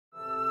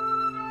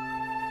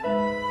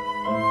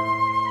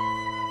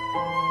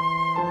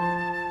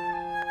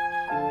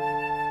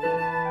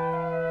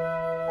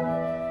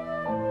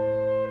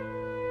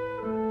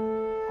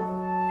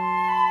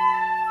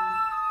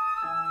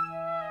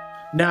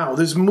Now,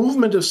 this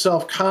movement of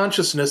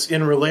self-consciousness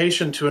in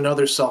relation to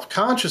another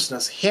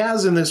self-consciousness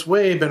has in this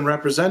way been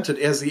represented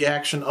as the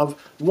action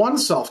of one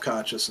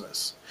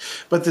self-consciousness.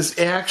 But this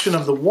action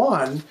of the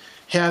one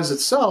has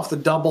itself the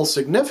double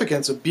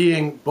significance of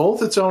being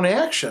both its own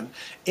action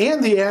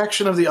and the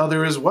action of the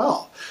other as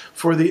well.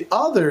 For the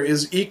other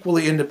is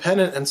equally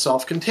independent and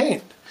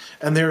self-contained,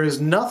 and there is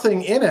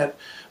nothing in it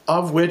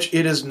of which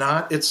it is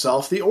not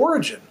itself the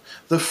origin.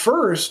 The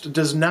first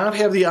does not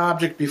have the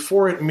object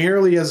before it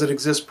merely as it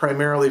exists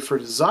primarily for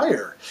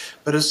desire,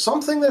 but as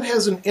something that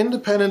has an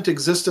independent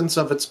existence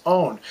of its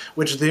own,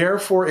 which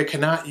therefore it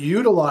cannot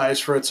utilize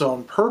for its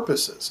own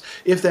purposes,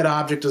 if that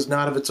object does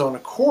not of its own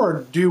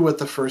accord do what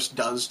the first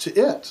does to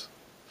it.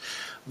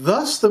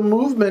 Thus the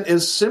movement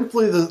is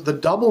simply the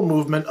double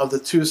movement of the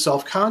two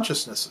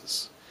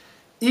self-consciousnesses.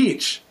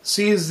 Each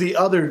sees the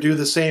other do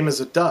the same as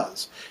it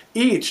does.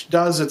 Each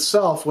does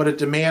itself what it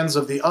demands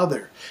of the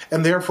other,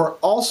 and therefore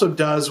also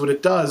does what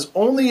it does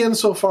only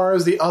insofar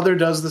as the other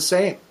does the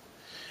same.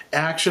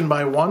 Action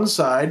by one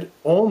side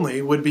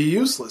only would be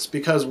useless,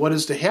 because what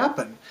is to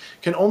happen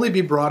can only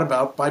be brought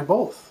about by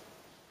both.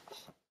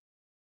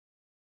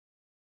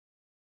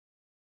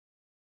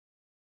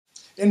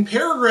 In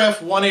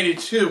paragraph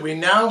 182, we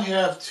now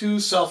have two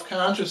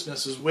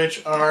self-consciousnesses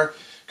which are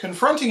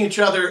confronting each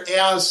other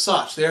as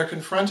such. They are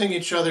confronting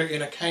each other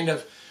in a kind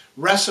of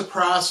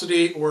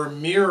reciprocity or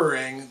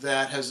mirroring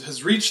that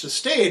has reached the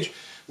stage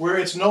where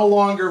it's no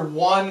longer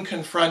one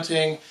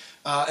confronting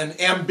an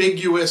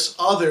ambiguous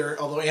other,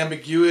 although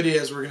ambiguity,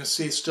 as we're going to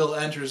see, still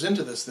enters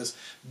into this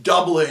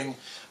doubling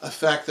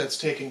effect that's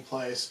taking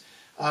place.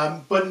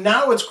 But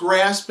now it's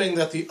grasping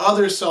that the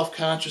other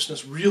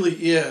self-consciousness really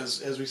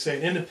is, as we say,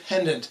 an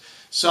independent,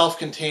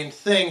 self-contained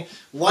thing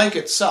like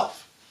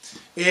itself.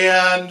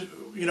 And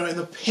in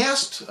the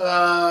past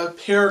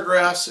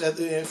paragraphs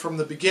from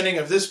the beginning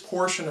of this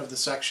portion of the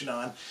section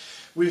on,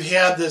 we've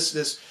had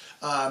this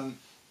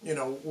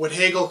what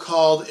Hegel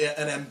called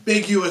an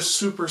ambiguous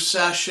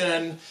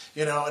supersession,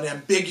 an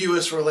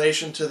ambiguous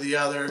relation to the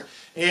other.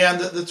 And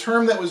the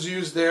term that was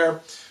used there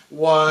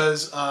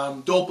was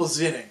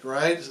doppelsinnig,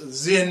 right?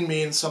 Sinn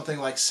means something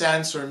like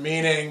sense or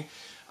meaning,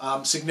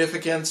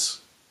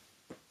 significance.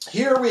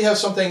 Here we have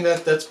something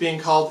that's being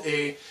called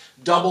a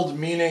doubled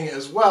meaning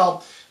as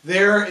well.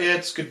 There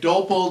it's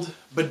gedoppelt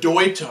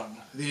Bedeutung,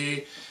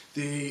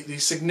 the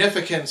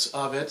significance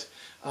of it.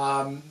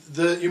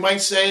 You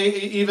might say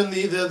even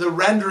the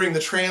rendering, the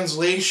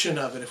translation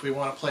of it, if we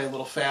want to play a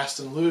little fast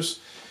and loose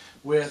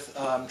with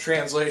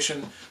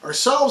translation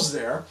ourselves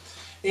there.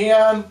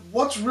 And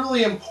what's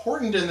really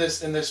important in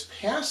this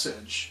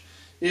passage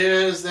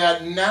is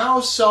that now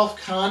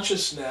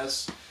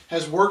self-consciousness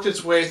has worked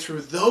its way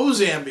through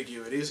those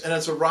ambiguities, and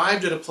it's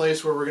arrived at a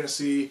place where we're going to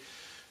see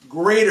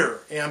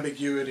greater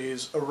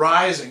ambiguities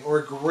arising,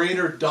 or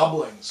greater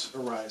doublings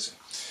arising.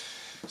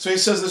 So he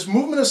says this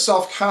movement of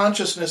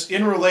self-consciousness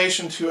in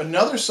relation to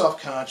another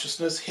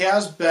self-consciousness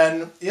has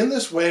been in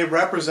this way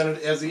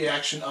represented as the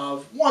action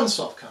of one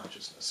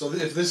self-consciousness. So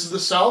if this is the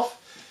self,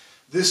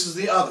 this is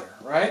the other,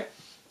 right?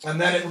 And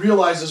then it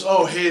realizes,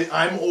 oh, hey,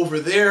 I'm over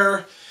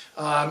there.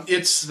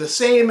 It's the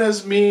same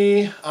as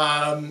me.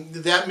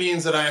 That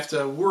means that I have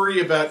to worry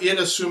about it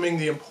assuming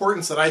the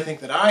importance that I think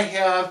that I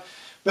have.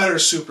 Better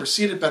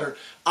supersede it, better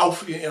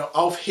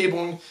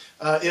Aufhebung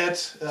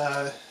it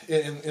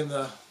in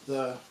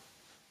the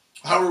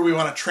however we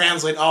want to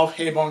translate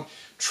Aufhebung,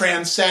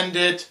 transcend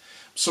it,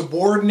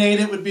 subordinate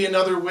it would be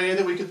another way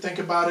that we could think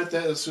about it.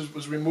 That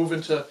as we move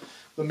into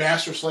the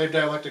master-slave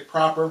dialectic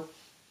proper.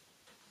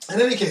 In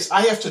any case,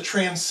 I have to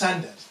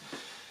transcend it.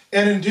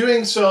 And in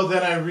doing so,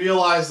 then I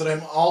realize that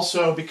I'm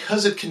also,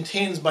 because it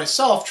contains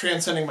myself,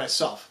 transcending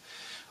myself.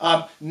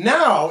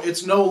 Now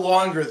it's no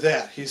longer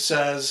that, he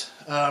says,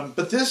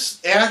 but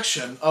this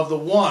action of the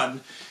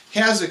one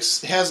has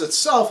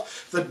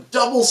itself the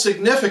double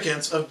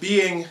significance of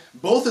being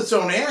both its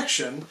own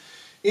action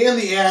and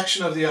the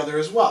action of the other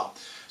as well.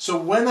 So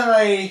what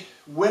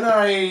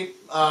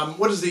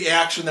is the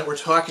action that we're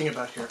talking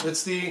about here?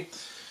 It's the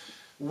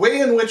way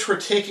in which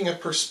we're taking a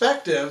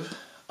perspective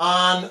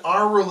on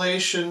our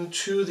relation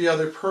to the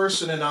other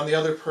person and on the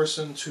other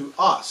person to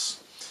us.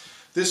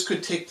 This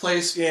could take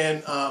place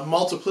in a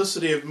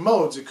multiplicity of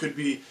modes. It could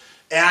be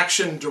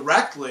action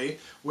directly,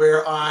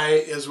 where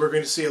I, as we're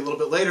going to see a little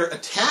bit later,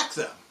 attack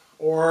them.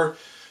 Or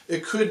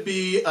it could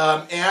be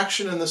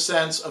action in the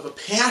sense of a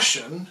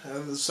passion,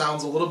 and this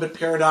sounds a little bit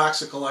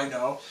paradoxical, I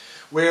know,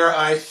 where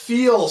I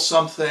feel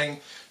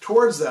something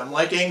towards them,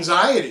 like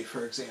anxiety,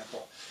 for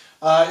example.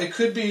 It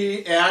could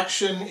be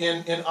action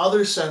in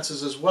other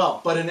senses as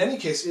well. But in any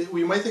case,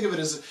 we might think of it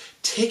as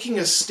taking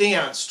a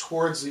stance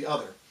towards the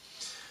other.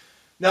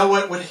 Now,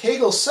 what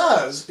Hegel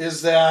says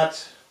is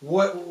that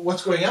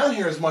what's going on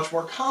here is much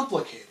more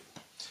complicated.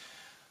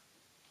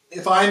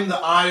 If I'm the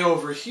I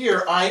over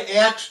here, I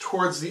act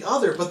towards the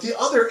other, but the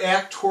other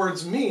act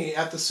towards me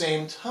at the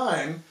same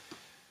time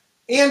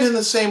and in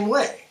the same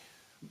way.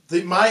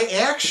 My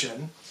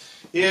action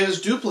is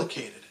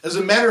duplicated. As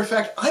a matter of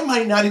fact, I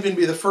might not even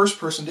be the first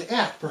person to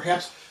act.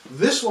 Perhaps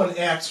this one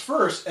acts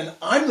first, and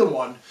I'm the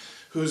one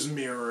who's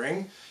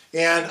mirroring,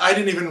 and I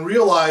didn't even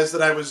realize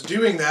that I was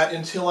doing that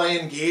until I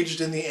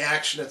engaged in the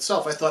action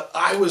itself. I thought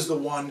I was the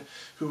one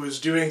who was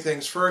doing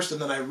things first,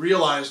 and then I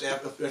realized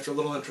after a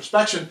little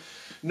introspection,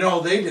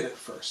 no, they did it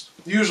first.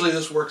 Usually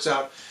this works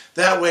out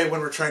that way when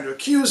we're trying to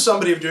accuse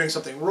somebody of doing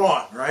something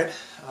wrong, right?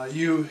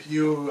 You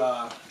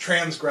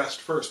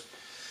transgressed first.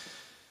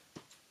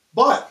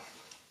 But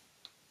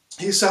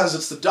he says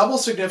it's the double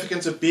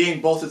significance of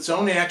being both its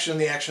own action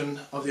and the action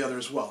of the other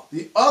as well.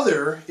 The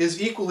other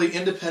is equally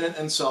independent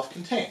and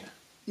self-contained.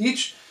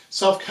 Each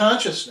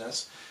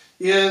self-consciousness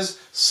is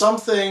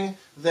something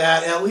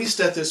that, at least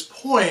at this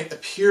point,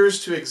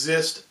 appears to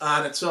exist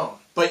on its own.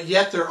 But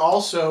yet they're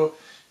also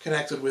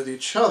connected with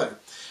each other. It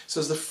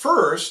says the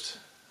first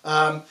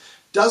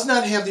does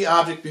not have the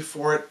object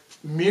before it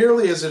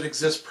merely as it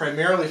exists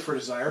primarily for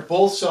desire.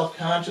 Both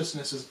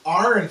self-consciousnesses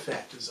are in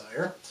fact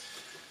desire,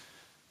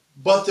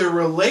 but their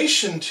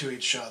relation to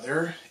each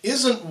other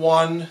isn't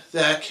one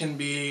that can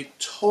be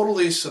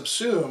totally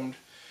subsumed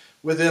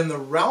within the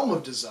realm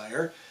of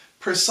desire,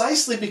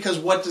 precisely because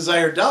what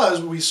desire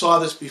does, we saw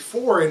this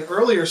before in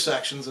earlier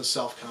sections of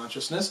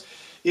self-consciousness,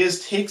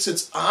 is takes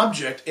its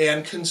object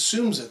and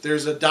consumes it.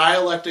 There's a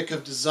dialectic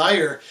of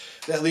desire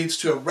that leads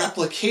to a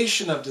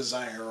replication of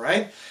desire,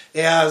 right?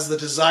 As the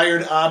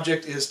desired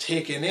object is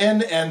taken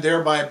in and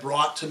thereby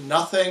brought to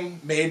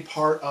nothing, made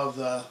part of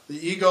the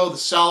ego,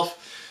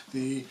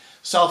 the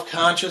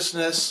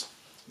self-consciousness,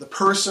 the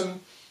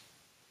person.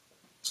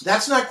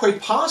 That's not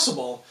quite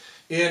possible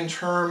in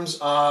terms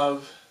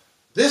of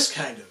this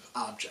kind of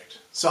object,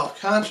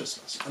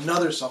 self-consciousness,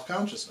 another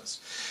self-consciousness.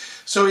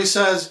 So he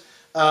says,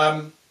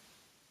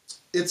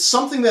 it's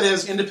something that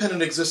has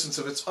independent existence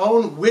of its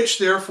own, which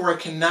therefore it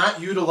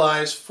cannot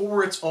utilize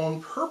for its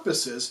own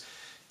purposes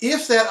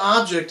if that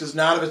object does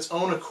not of its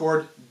own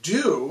accord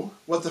do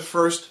what the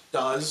first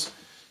does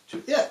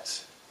to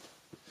it.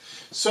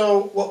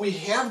 So what we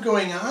have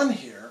going on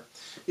here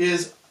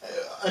is,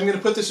 I'm going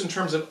to put this in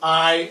terms of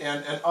I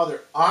and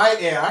other. I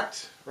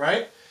act,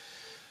 right?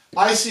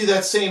 I see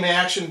that same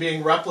action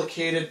being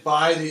replicated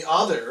by the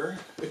other.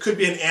 It could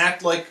be an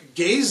act like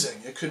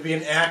gazing. It could be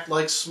an act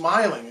like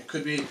smiling. It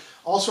could be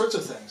all sorts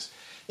of things.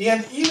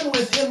 And even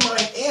within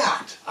my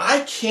act,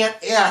 I can't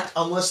act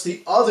unless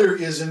the other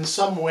is in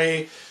some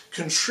way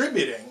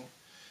contributing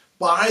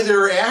by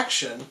their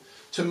action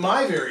to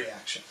my very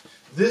action.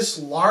 This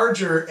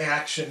larger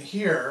action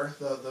here,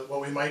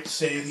 what we might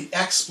say the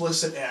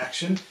explicit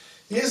action,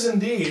 is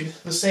indeed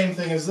the same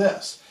thing as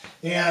this.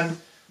 And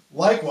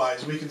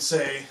likewise, we can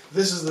say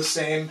this is the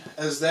same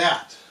as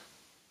that.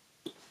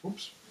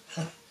 Oops.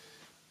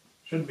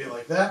 Shouldn't be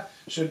like that.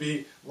 Should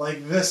be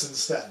like this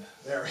instead.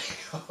 There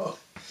we go.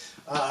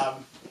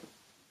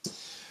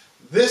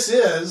 This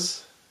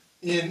is,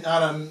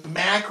 on a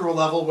macro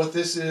level, what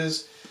this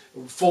is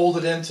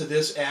folded into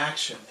this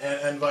action,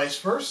 and vice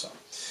versa.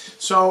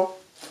 So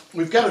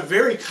we've got a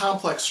very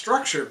complex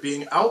structure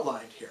being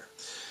outlined here.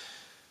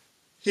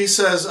 He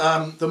says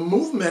the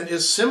movement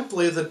is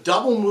simply the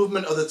double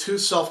movement of the two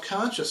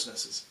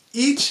self-consciousnesses.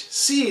 Each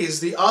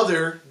sees the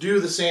other do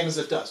the same as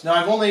it does. Now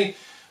I've only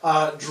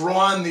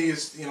drawn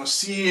these,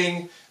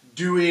 seeing,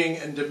 doing,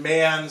 and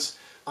demands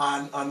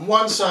on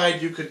one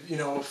side. You could,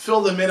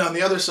 fill them in on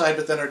the other side,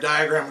 but then our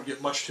diagram would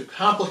get much too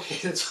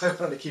complicated, so I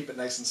wanted to keep it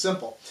nice and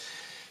simple.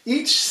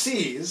 Each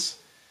sees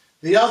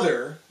the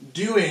other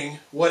doing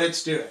what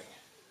it's doing,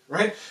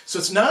 right? So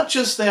it's not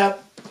just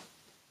that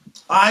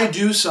I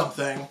do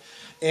something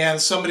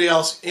and somebody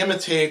else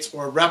imitates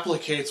or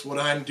replicates what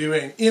I'm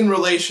doing in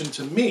relation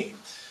to me.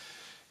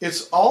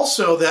 It's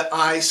also that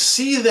I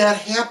see that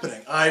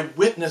happening. I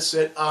witness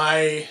it.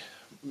 I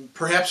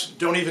perhaps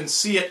don't even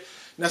see it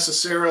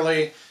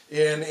necessarily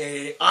in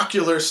an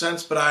ocular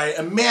sense, but I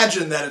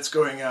imagine that it's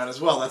going on as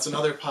well. That's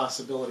another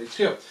possibility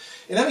too.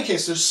 In any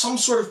case, there's some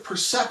sort of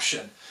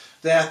perception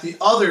that the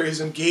other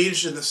is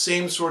engaged in the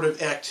same sort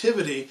of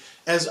activity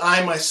as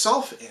I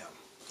myself am.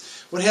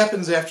 What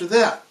happens after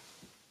that?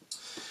 It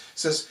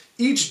says,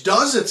 each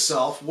does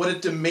itself what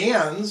it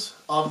demands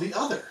of the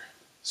other.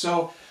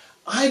 So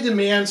I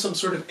demand some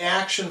sort of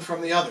action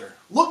from the other.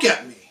 Look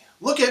at me.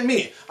 Look at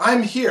me.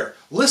 I'm here.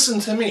 Listen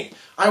to me.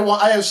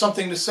 I have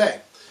something to say.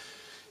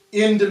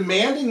 In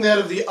demanding that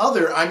of the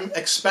other, I'm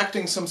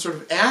expecting some sort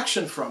of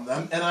action from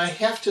them, and I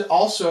have to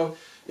also,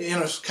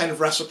 in a kind of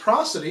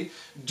reciprocity,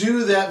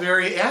 do that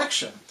very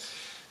action.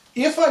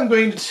 If I'm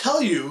going to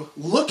tell you,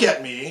 look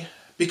at me,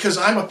 because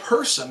I'm a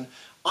person,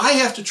 I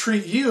have to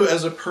treat you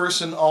as a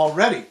person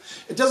already.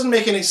 It doesn't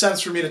make any sense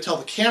for me to tell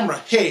the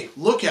camera, hey,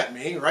 look at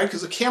me, right?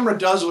 Because the camera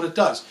does what it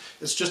does.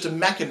 It's just a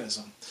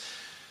mechanism.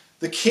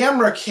 The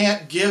camera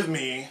can't give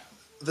me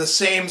the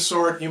same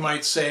sort, you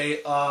might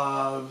say,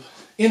 of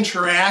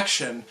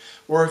interaction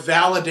or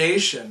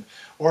validation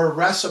or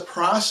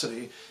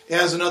reciprocity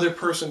as another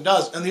person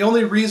does. And the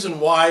only reason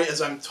why,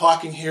 as I'm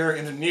talking here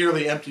in a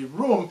nearly empty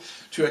room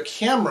to a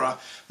camera,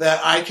 that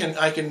I can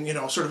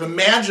sort of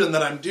imagine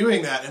that I'm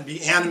doing that and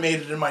be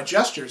animated in my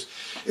gestures,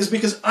 is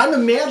because I'm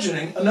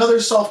imagining another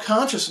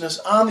self-consciousness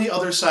on the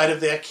other side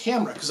of that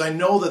camera, because I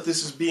know that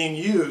this is being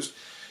used,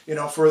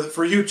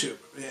 for YouTube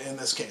in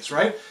this case,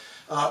 right?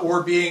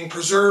 Or being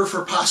preserved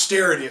for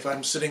posterity if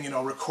I'm sitting,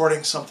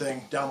 recording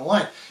something down the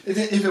line.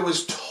 If it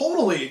was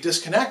totally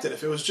disconnected,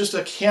 if it was just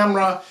a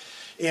camera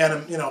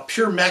and,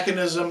 pure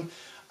mechanism,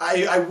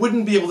 I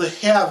wouldn't be able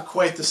to have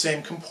quite the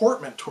same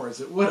comportment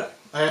towards it, would I?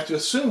 I have to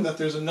assume that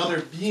there's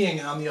another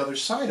being on the other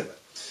side of it.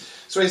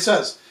 So he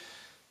says,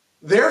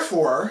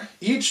 therefore,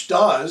 each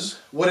does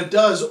what it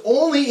does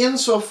only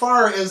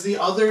insofar as the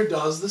other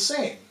does the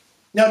same.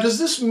 Now, does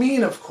this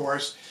mean, of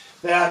course,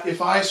 that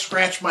if I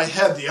scratch my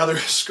head, the other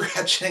is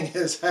scratching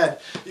his head?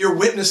 You're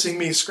witnessing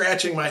me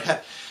scratching my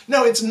head.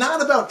 No, it's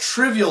not about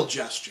trivial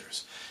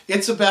gestures.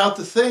 It's about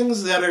the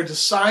things that are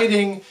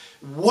deciding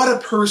what a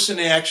person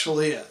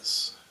actually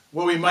is.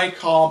 What we might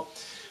call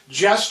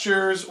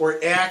gestures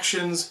or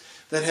actions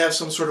that have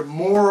some sort of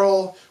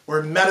moral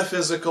or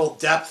metaphysical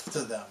depth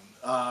to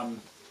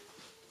them.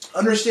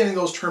 Understanding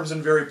those terms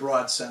in very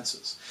broad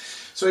senses.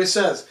 So he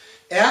says,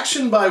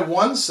 action by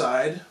one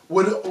side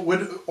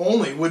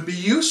would be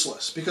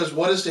useless, because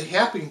what is to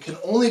happen can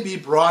only be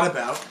brought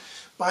about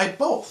by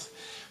both.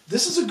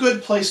 This is a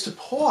good place to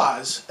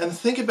pause and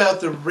think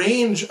about the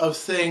range of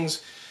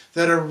things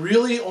that are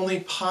really only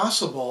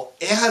possible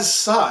as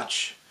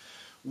such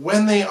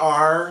when they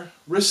are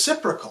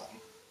reciprocal.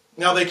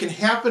 Now, they can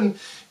happen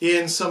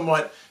in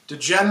somewhat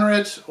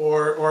degenerate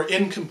or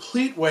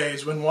incomplete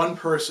ways when one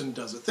person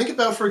does it. Think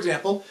about, for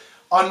example,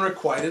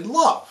 unrequited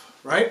love.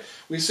 Right?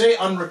 We say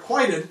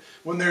unrequited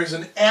when there's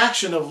an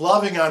action of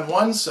loving on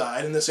one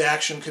side, and this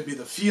action could be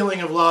the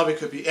feeling of love, it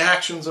could be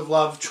actions of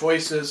love,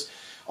 choices,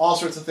 all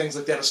sorts of things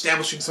like that,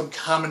 establishing some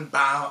common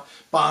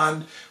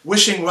bond,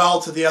 wishing well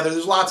to the other.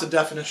 There's lots of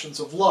definitions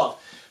of love.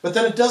 But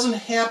then it doesn't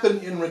happen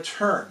in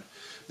return.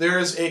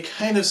 There's a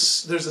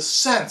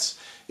sense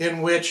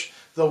in which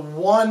the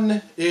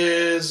one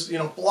is,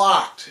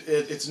 blocked.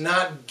 It's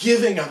not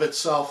giving of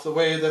itself the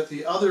way that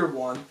the other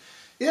one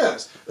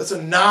is. That's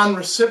a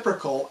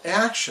non-reciprocal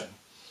action.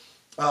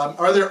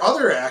 Are there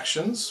other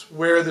actions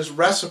where this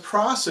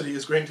reciprocity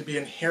is going to be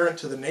inherent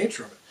to the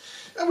nature of it?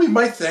 And we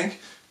might think,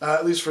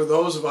 at least for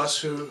those of us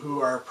who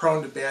are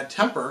prone to bad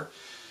temper,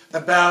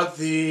 about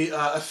the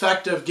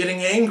effect of getting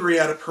angry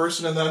at a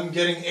person and then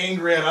getting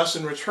angry at us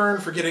in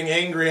return for getting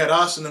angry at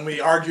us, and then we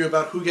argue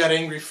about who got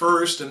angry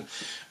first, and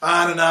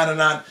on and on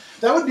and on.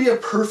 That would be a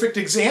perfect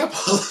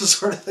example of the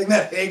sort of thing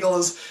that Hegel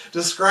is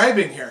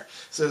describing here.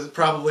 So it's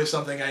probably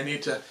something I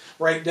need to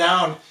write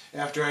down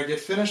after I get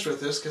finished with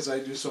this, because I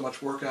do so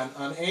much work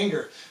on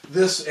anger.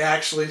 This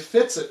actually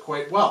fits it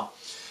quite well.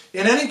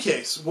 In any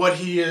case, what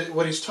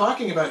he's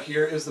talking about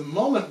here is the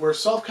moment where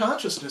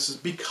self-consciousnesses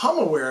become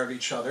aware of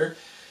each other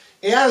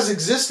as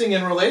existing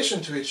in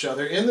relation to each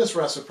other in this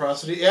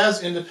reciprocity,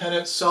 as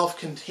independent,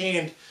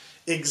 self-contained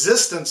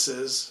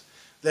existences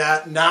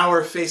that now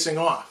are facing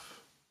off.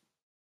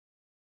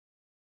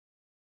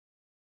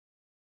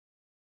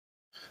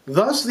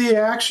 Thus, the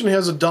action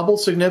has a double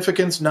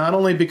significance, not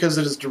only because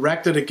it is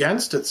directed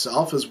against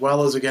itself as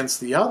well as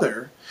against the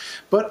other,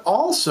 but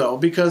also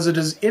because it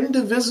is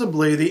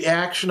indivisibly the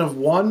action of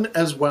one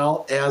as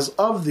well as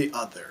of the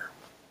other.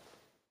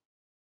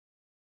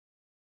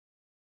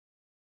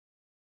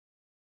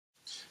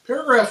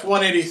 Paragraph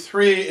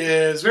 183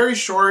 is very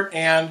short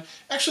and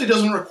actually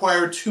doesn't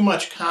require too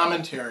much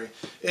commentary.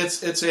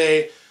 It's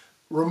a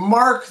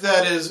remark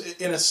that is,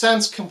 in a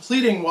sense,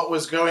 completing what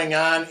was going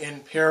on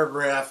in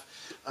paragraph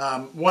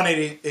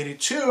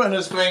 182, and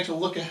is going to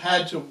look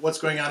ahead to what's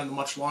going on in the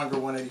much longer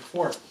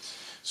 184.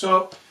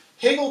 So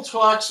Hegel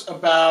talks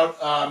about,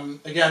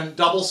 again,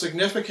 double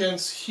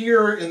significance.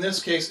 Here, in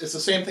this case, it's the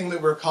same thing that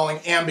we were calling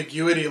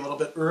ambiguity a little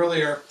bit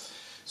earlier.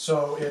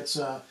 So it's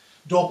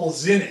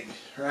Doppelsinnig,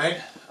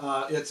 right?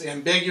 It's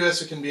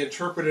ambiguous. It can be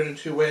interpreted in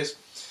two ways.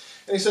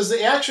 And he says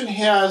the action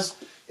has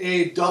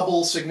a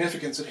double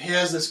significance. It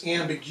has this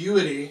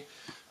ambiguity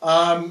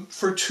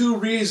for two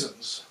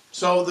reasons.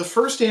 So the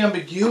first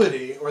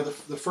ambiguity, or the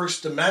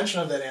first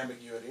dimension of that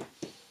ambiguity,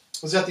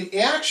 is that the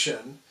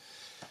action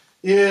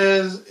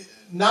is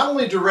not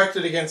only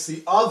directed against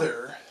the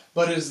other,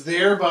 but is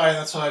thereby, and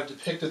that's how I've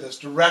depicted this,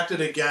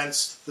 directed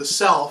against the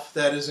self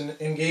that is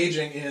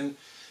engaging in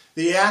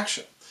the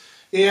action.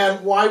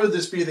 And why would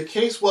this be the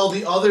case? Well,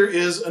 the other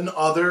is an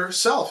other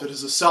self. It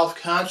is a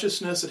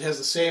self-consciousness. It has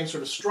the same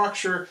sort of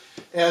structure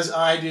as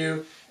I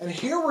do. And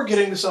here we're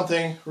getting to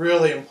something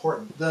really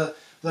important. The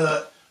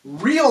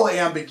real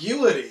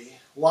ambiguity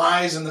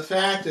lies in the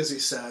fact, as he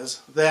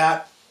says,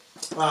 that,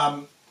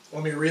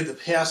 let me read the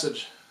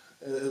passage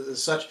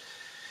as such,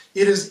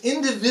 it is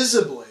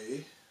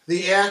indivisibly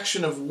the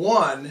action of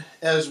one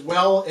as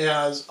well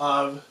as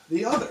of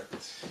the other.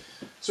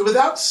 So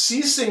without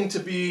ceasing to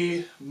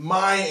be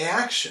my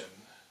action,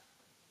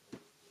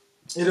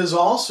 it is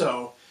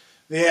also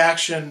the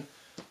action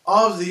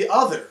of the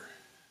other.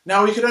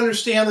 Now we could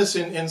understand this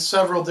in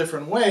several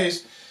different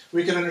ways.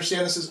 We could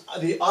understand this as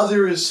the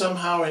other is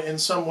somehow in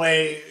some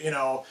way,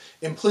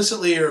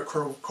 implicitly or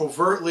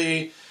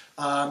covertly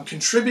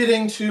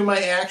contributing to my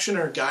action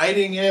or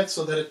guiding it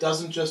so that it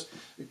doesn't just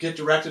get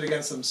directed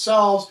against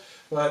themselves,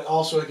 but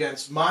also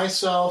against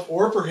myself,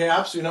 or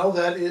perhaps,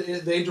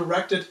 that they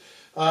direct it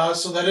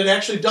so that it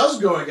actually does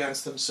go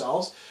against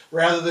themselves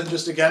rather than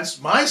just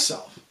against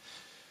myself.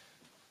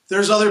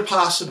 There's other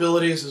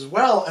possibilities as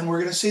well, and we're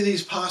going to see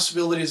these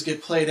possibilities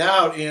get played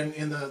out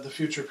in the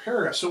future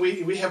paragraph. So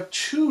we have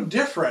two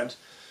different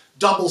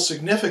double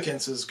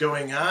significances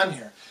going on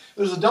here.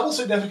 There's a double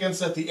significance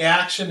that the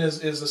action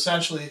is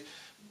essentially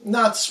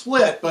not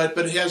split, but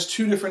it has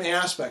two different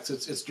aspects.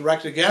 It's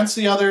directed against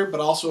the other, but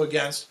also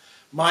against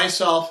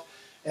myself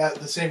at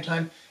the same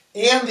time.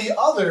 And the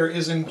other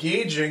is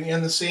engaging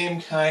in the same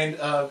kind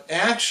of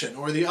action,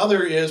 or the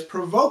other is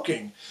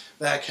provoking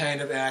that kind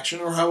of action,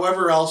 or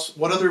however else,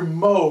 what other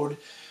mode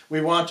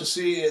we want to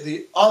see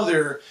the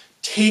other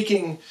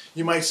taking,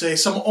 you might say,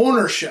 some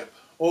ownership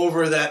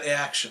over that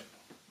action.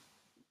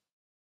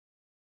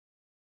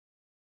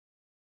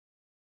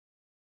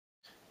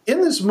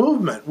 In this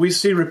movement, we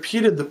see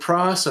repeated the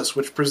process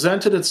which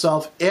presented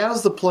itself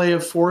as the play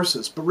of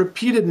forces, but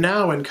repeated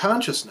now in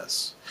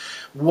consciousness.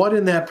 What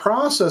in that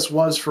process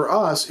was for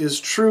us is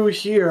true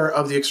here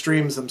of the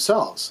extremes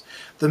themselves.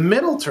 The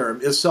middle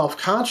term is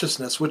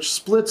self-consciousness, which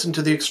splits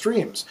into the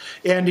extremes,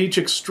 and each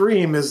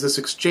extreme is this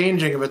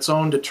exchanging of its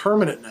own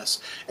determinateness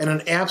and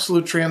an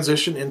absolute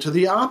transition into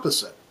the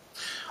opposite.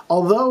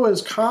 Although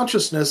as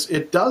consciousness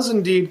it does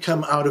indeed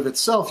come out of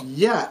itself,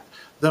 yet,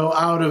 though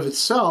out of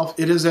itself,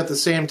 it is at the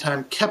same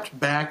time kept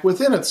back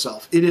within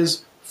itself. It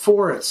is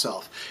for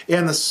itself,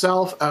 and the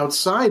self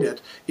outside it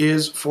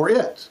is for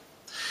it.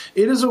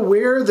 It is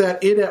aware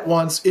that it at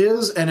once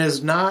is and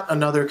is not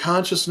another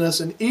consciousness,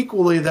 and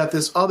equally that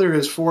this other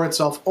is for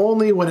itself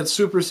only when it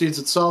supersedes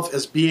itself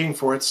as being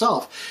for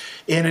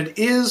itself, and it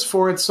is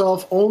for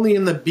itself only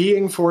in the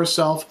being for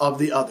self of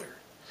the other.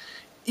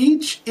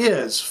 Each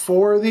is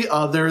for the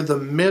other the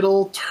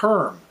middle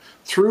term,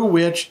 through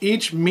which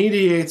each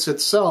mediates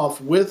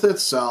itself with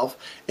itself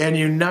and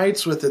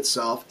unites with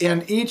itself,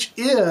 and each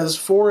is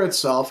for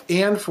itself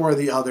and for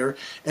the other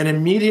an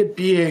immediate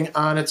being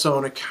on its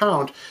own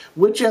account,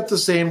 which at the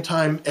same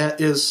time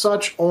is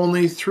such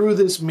only through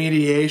this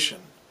mediation.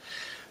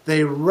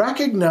 They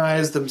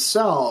recognize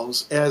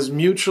themselves as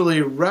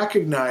mutually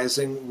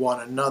recognizing one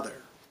another.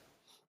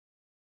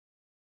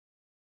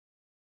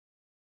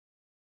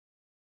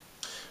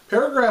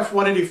 Paragraph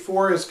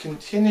 184 is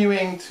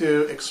continuing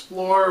to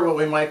explore what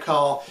we might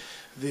call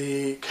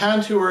the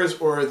contours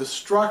or the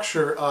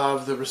structure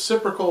of the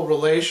reciprocal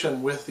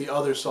relation with the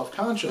other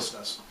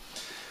self-consciousness.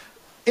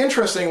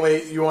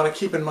 Interestingly, you want to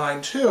keep in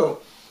mind too,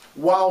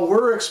 while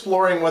we're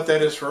exploring what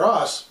that is for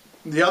us,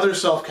 the other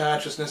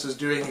self-consciousness is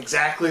doing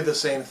exactly the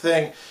same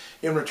thing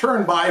in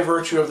return by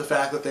virtue of the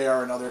fact that they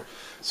are another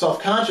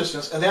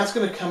self-consciousness, and that's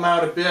going to come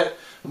out a bit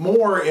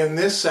more in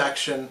this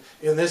section,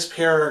 in this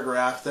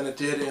paragraph, than it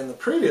did in the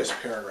previous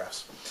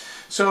paragraphs.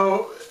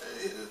 So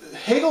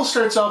Hegel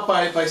starts out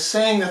by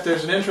saying that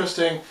there's an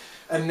interesting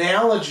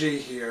analogy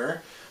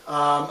here,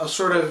 a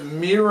sort of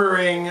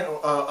mirroring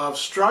of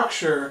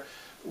structure.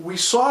 We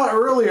saw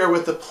earlier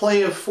with the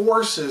play of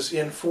forces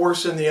in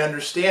Force in the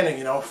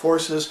Understanding.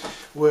 Forces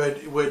would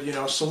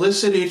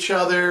solicit each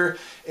other,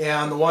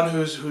 and the one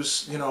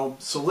who's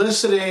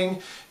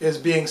soliciting is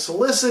being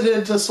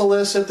solicited to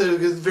solicit.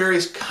 There's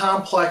various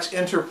complex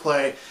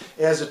interplay,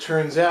 as it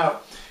turns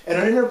out,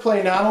 and an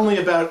interplay not only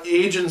about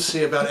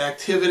agency, about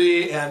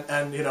activity, and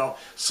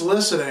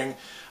soliciting,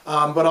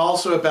 but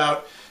also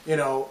about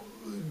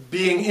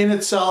being in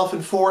itself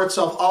and for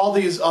itself, all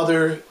these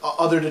other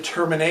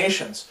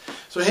determinations.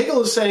 So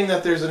Hegel is saying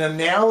that there's an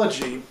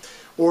analogy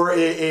or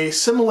a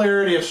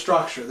similarity of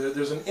structure.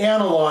 There's an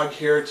analog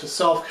here to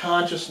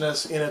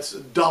self-consciousness in its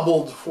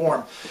doubled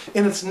form.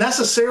 In its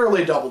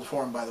necessarily doubled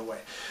form, by the way.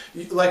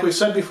 Like we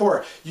said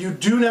before, you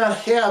do not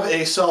have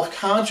a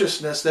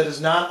self-consciousness that is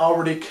not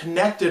already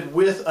connected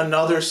with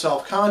another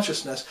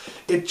self-consciousness.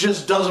 It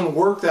just doesn't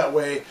work that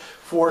way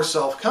for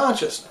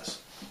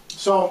self-consciousness.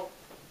 So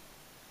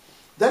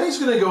then he's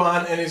going to go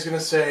on and he's going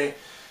to say,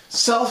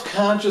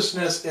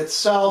 self-consciousness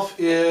itself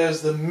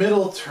is the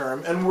middle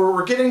term, and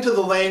we're getting to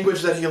the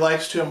language that he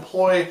likes to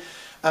employ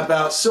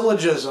about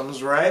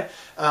syllogisms, right?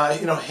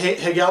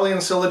 Hegelian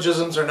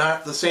syllogisms are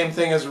not the same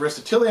thing as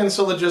Aristotelian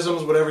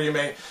syllogisms, whatever you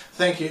may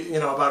think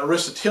about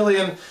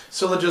Aristotelian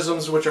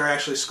syllogisms, which are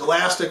actually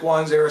scholastic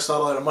ones.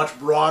 Aristotle had a much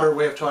broader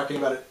way of talking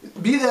about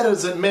it. Be that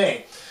as it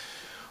may,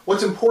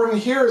 what's important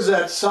here is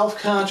that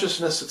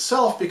self-consciousness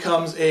itself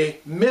becomes a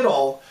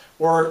middle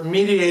or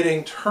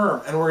mediating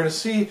term, and we're going to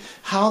see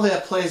how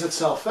that plays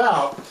itself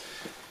out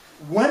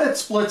when it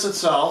splits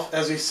itself,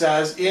 as he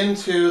says,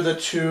 into the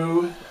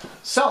two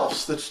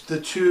selves,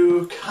 the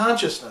two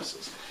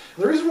consciousnesses.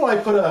 And the reason why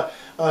I put a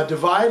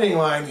dividing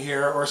line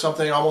here, or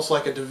something almost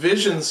like a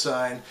division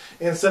sign,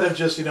 instead of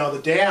just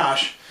the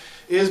dash,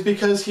 is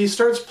because he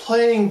starts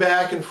playing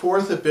back and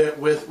forth a bit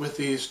with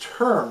these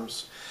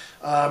terms,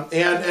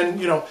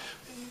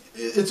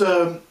 it's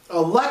a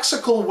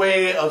lexical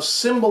way of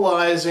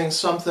symbolizing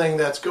something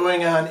that's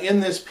going on in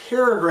this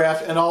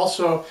paragraph and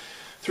also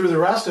through the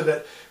rest of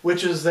it,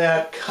 which is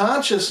that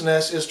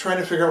consciousness is trying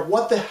to figure out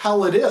what the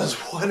hell it is,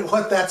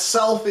 what that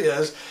self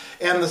is,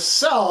 and the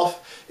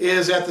self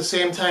is at the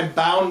same time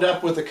bound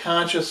up with the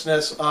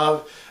consciousness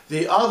of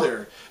the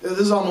other. This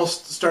is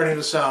almost starting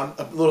to sound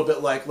a little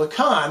bit like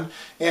Lacan,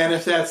 and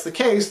if that's the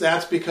case,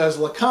 that's because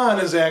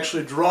Lacan is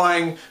actually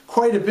drawing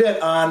quite a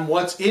bit on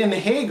what's in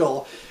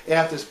Hegel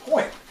at this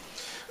point.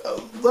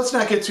 Let's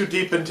not get too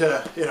deep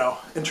into,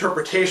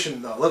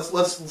 interpretation, though.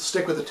 Let's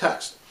stick with the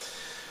text.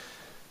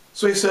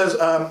 So he says,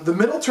 the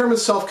middle term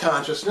is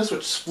self-consciousness,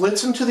 which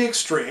splits into the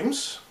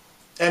extremes,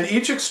 and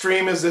each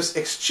extreme is this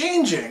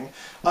exchanging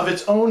of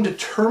its own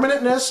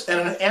determinateness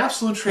and an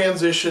absolute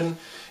transition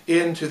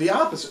into the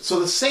opposite. So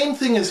the same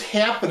thing is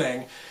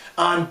happening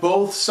on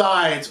both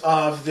sides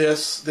of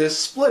this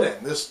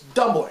splitting, this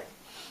doubling.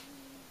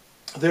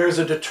 There's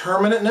a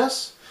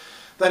determinateness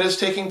that is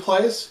taking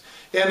place,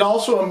 and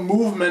also a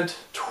movement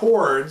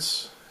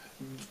towards,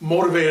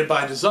 motivated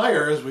by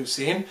desire, as we've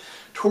seen,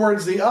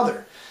 towards the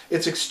other.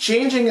 It's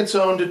exchanging its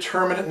own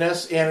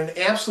determinateness and an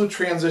absolute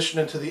transition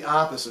into the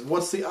opposite.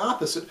 What's the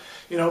opposite?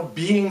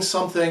 Being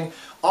something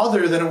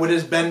other than what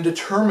has been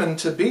determined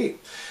to be.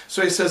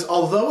 So he says,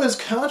 although as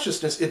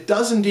consciousness, it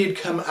does indeed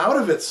come out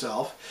of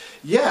itself,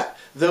 yet,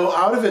 though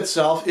out of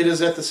itself, it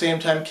is at the same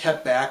time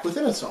kept back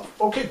within itself.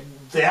 Okay,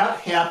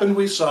 that happened,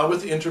 we saw,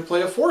 with the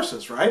interplay of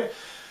forces, right?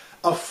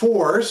 A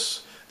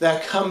force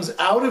that comes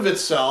out of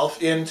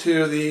itself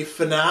into the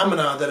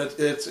phenomena that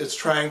it's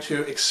trying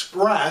to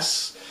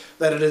express,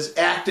 that it is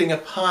acting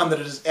upon,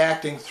 that it is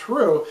acting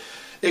through.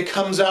 It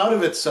comes out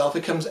of itself,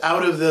 it comes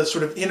out of the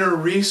sort of inner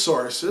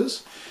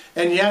resources,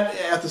 and yet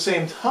at the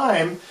same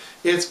time,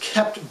 it's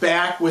kept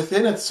back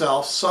within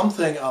itself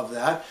something of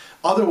that.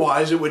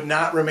 Otherwise, it would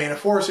not remain a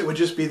force, it would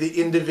just be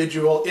the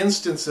individual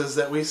instances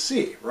that we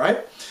see, right?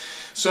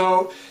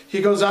 So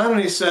he goes on and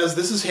he says,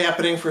 this is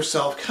happening for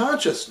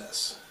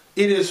self-consciousness.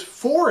 It is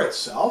for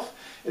itself.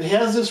 It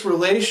has this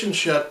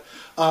relationship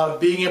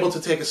of being able to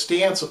take a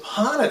stance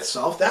upon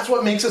itself. That's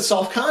what makes it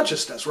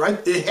self-consciousness,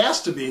 right? It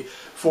has to be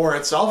for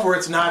itself, or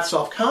it's not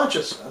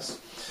self-consciousness.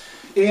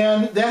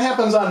 And that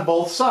happens on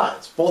both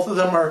sides. Both of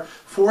them are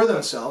for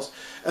themselves.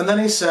 And then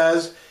he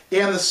says,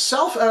 and the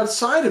self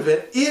outside of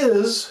it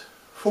is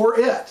for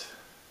it.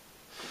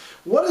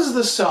 What is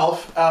the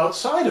self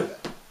outside of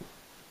it?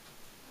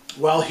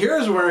 Well,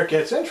 here's where it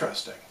gets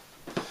interesting.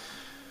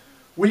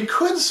 We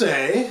could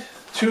say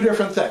two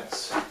different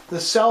things. The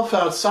self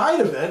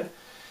outside of it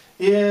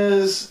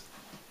is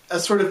a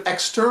sort of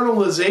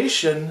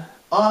externalization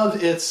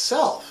of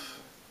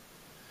itself,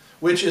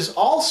 which is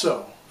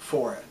also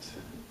for it.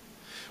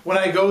 When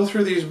I go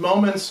through these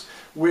moments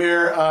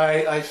where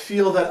I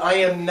feel that I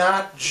am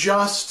not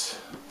just,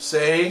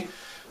 say,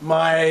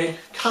 my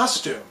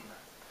costume,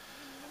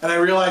 and I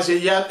realize that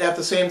yet at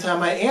the same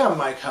time I am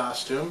my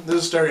costume,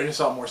 this is starting to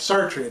sound more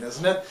Sartrean,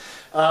 isn't it?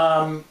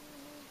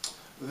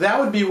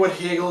 That would be what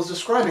Hegel is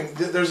describing.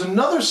 There's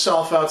another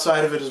self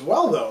outside of it as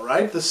well, though,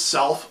 right? The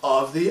self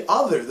of the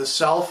other, the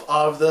self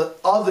of the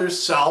other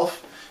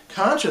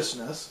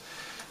self-consciousness,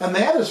 and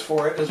that is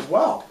for it as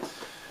well.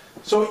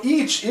 So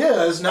each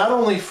is not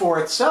only for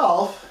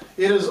itself,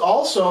 it is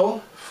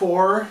also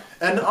for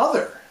an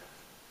other.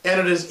 And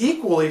it is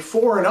equally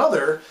for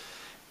another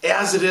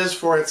as it is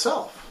for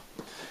itself.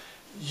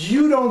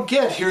 You don't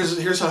get,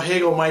 here's how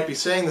Hegel might be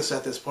saying this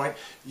at this point,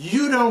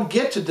 you don't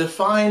get to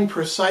define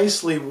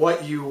precisely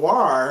what you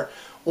are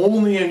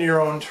only in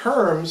your own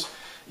terms.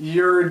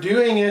 You're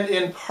doing it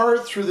in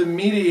part through the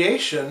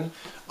mediation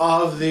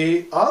of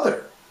the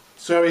other.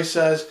 So he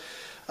says,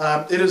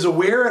 it is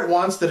aware at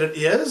once that it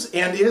is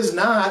and is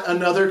not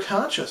another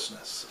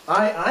consciousness.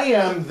 I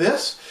am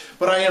this,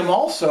 but I am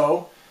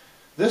also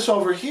this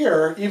over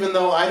here, even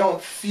though I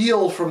don't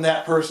feel from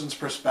that person's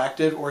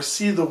perspective or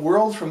see the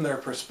world from their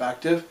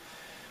perspective.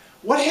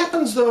 What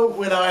happens, though,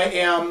 when I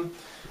am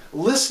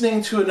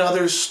listening to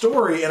another's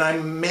story and I'm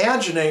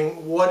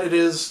imagining what it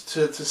is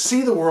to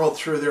see the world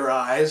through their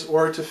eyes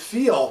or to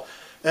feel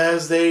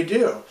as they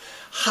do?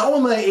 How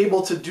am I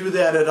able to do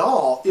that at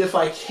all if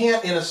I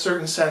can't, in a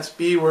certain sense,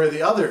 be where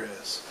the other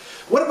is?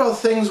 What about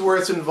things where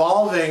it's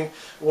involving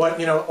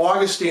what,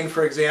 Augustine,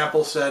 for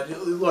example, said,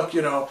 look,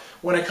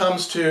 when it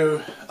comes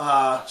to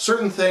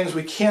certain things,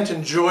 we can't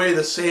enjoy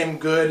the same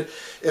good.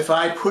 If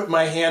I put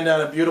my hand on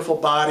a beautiful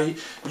body,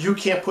 you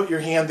can't put your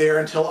hand there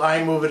until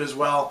I move it as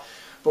well.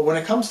 But when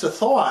it comes to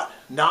thought,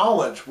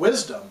 knowledge,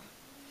 wisdom,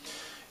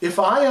 if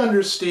I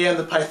understand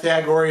the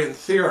Pythagorean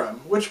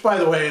theorem, which, by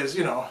the way, is,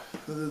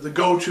 the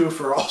go-to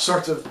for all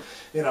sorts of,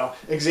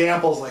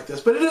 examples like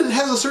this, but it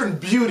has a certain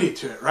beauty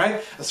to it,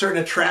 right? A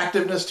certain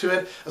attractiveness to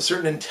it, a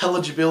certain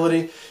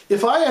intelligibility.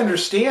 If I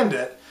understand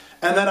it,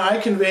 and then I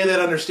convey that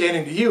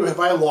understanding to you, have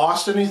I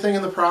lost anything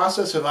in the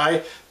process? Have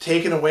I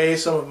taken away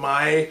some of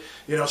my,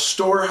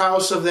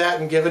 storehouse of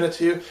that and given it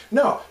to you?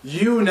 No,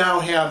 you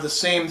now have the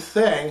same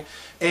thing,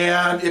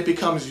 and it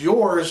becomes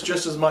yours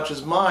just as much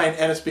as mine,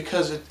 and it's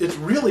because it's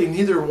really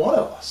neither one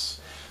of us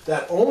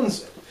that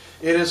owns it.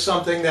 It is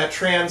something that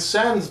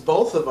transcends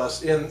both of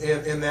us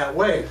in that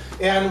way.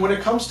 And when it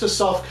comes to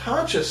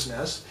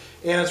self-consciousness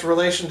and its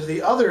relation to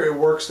the other, it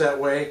works that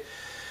way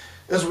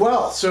as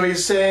well. So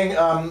he's saying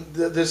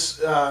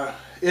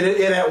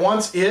it at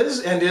once is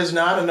and is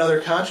not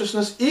another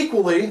consciousness.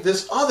 Equally,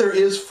 this other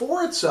is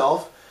for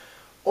itself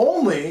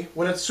only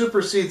when it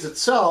supersedes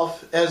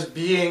itself as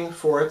being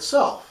for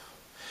itself.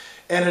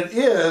 And it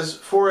is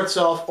for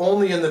itself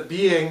only in the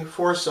being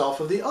for self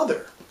of the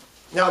other.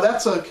 Now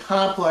that's a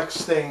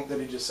complex thing that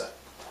he just said.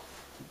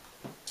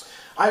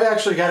 I've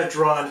actually got it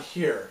drawn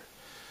here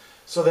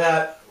so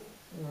that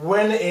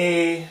when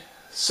a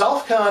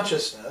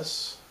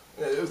self-consciousness,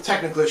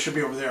 technically it should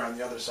be over there on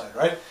the other side,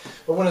 right?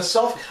 But when a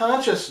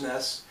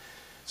self-consciousness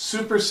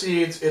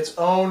supersedes its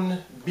own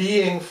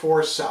being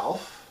for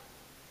self,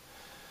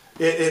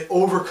 it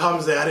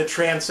overcomes that, it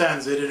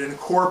transcends it, it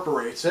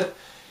incorporates it,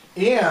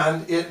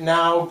 and it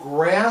now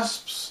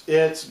grasps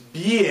its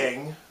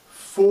being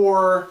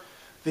for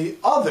the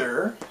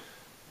other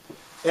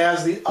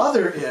as the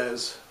other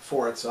is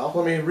for itself.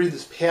 Let me read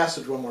this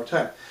passage one more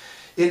time.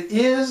 It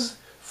is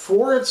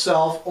for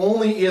itself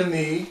only in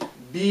the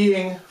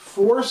being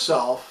for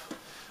self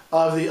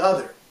of the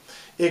other.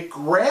 It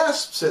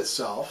grasps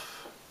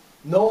itself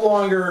no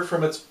longer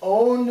from its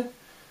own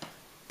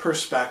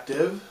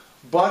perspective,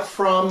 but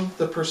from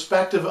the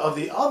perspective of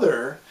the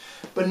other.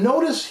 But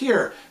notice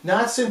here,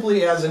 not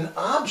simply as an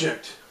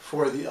object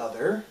for the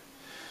other,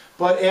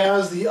 but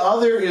as the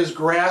other is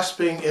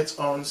grasping its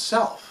own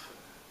self.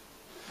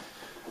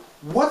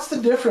 What's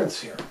the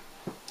difference here?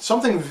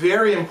 Something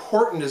very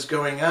important is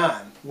going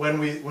on when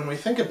we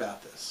think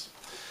about this.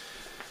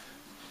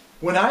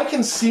 When I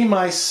can see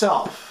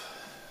myself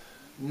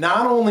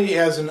not only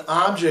as an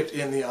object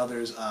in the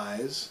other's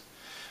eyes,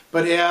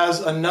 but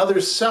as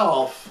another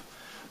self,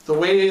 the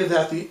way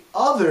that the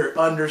other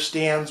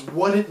understands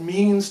what it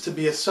means to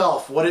be a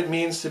self, what it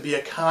means to be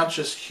a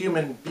conscious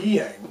human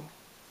being,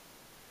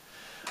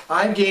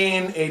 I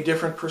gain a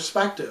different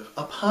perspective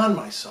upon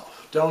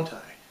myself, don't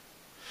I?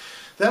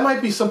 That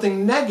might be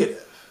something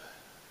negative,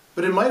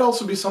 but it might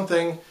also be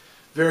something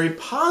very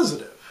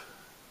positive.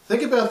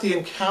 Think about the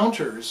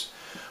encounters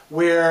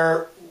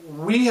where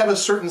we have a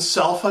certain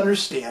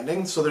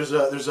self-understanding, so there's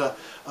a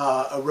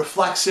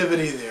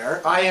reflexivity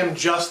there. I am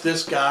just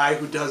this guy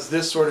who does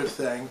this sort of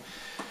thing.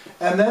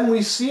 And then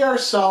we see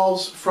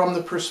ourselves from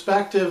the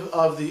perspective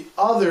of the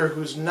other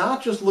who's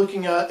not just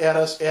looking at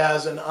us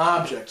as an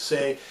object,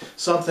 say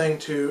something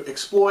to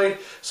exploit,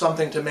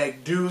 something to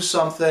make do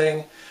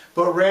something,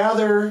 but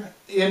rather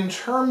in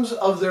terms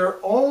of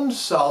their own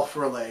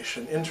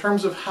self-relation, in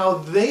terms of how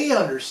they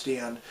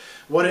understand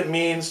what it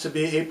means to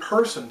be a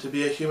person, to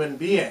be a human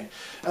being.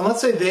 And let's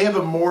say they have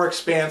a more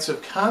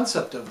expansive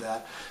concept of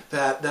that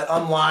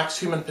unlocks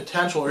human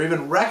potential or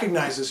even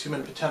recognizes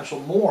human potential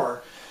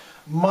more.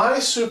 My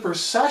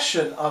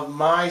supersession of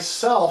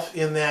myself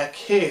in that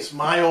case,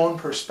 my own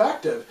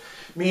perspective,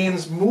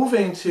 means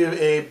moving to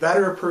a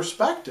better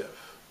perspective.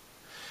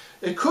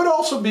 It could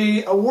also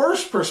be a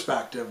worse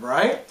perspective,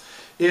 right?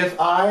 If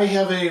I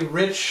have a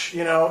rich,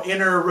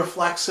 inner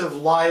reflexive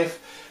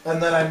life,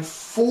 and then I'm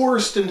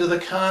forced into the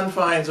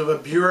confines of a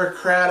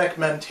bureaucratic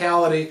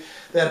mentality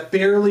that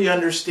barely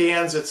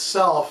understands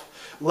itself,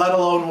 let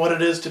alone what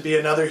it is to be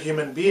another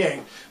human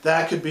being,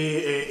 that could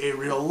be a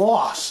real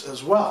loss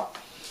as well.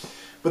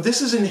 But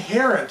this is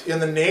inherent in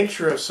the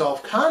nature of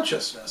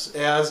self-consciousness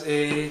as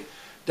a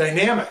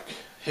dynamic,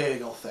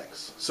 Hegel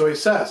thinks. So he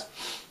says,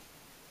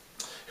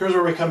 here's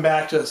where we come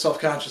back to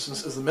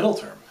self-consciousness as the middle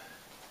term.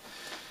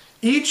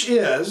 Each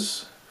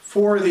is,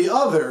 for the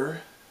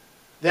other,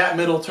 that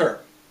middle term.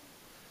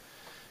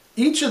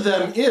 Each of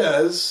them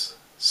is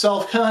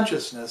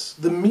self-consciousness,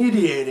 the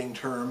mediating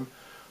term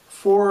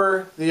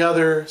for the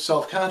other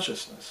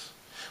self-consciousness.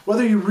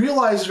 Whether you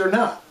realize it or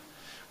not,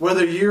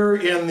 whether you're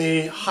in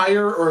the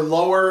higher or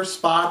lower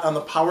spot on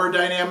the power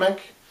dynamic,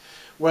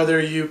 whether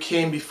you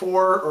came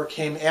before or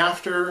came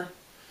after,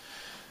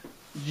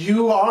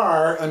 you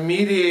are a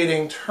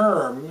mediating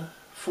term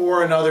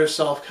for another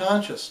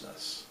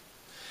self-consciousness.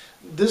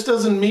 This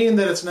doesn't mean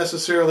that it's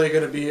necessarily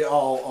going to be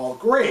all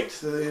great.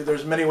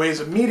 There's many ways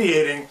of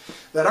mediating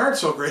that aren't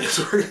so great, as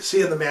we're going to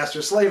see in the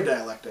master-slave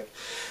dialectic.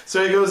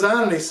 So he goes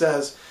on and he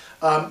says,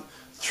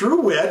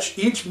 through which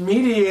each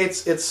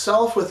mediates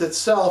itself with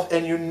itself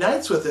and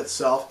unites with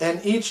itself,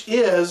 and each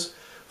is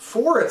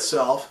for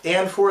itself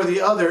and for the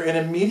other an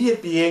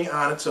immediate being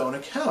on its own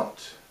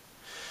account,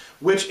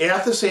 which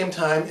at the same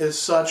time is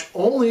such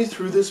only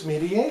through this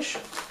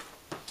mediation.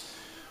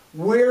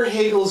 Where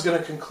Hegel is going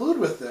to conclude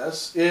with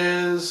this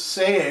is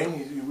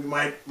saying, we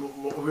want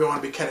to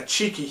be kind of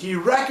cheeky, he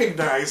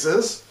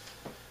recognizes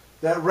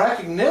that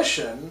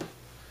recognition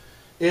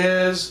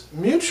is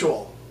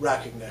mutual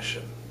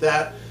recognition,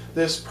 that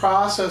this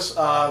process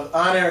of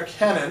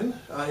anerkennen,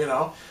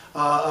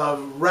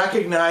 of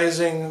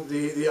recognizing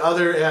the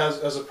other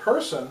as a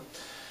person,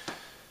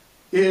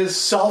 is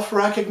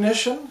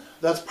self-recognition.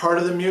 That's part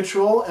of the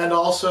mutual, and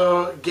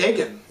also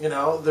gegen.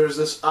 There's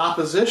this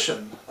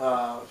opposition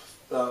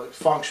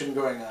function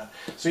going on.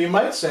 So you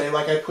might say,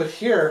 like I put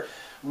here,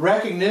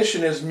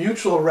 recognition is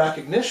mutual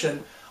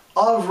recognition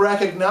of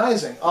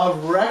recognizing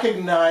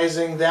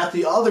that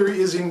the other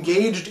is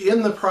engaged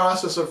in the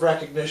process of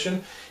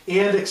recognition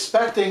and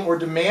expecting or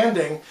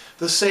demanding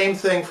the same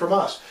thing from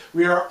us.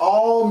 We are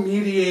all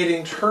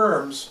mediating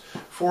terms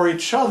for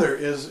each other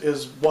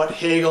is what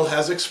Hegel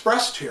has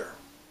expressed here.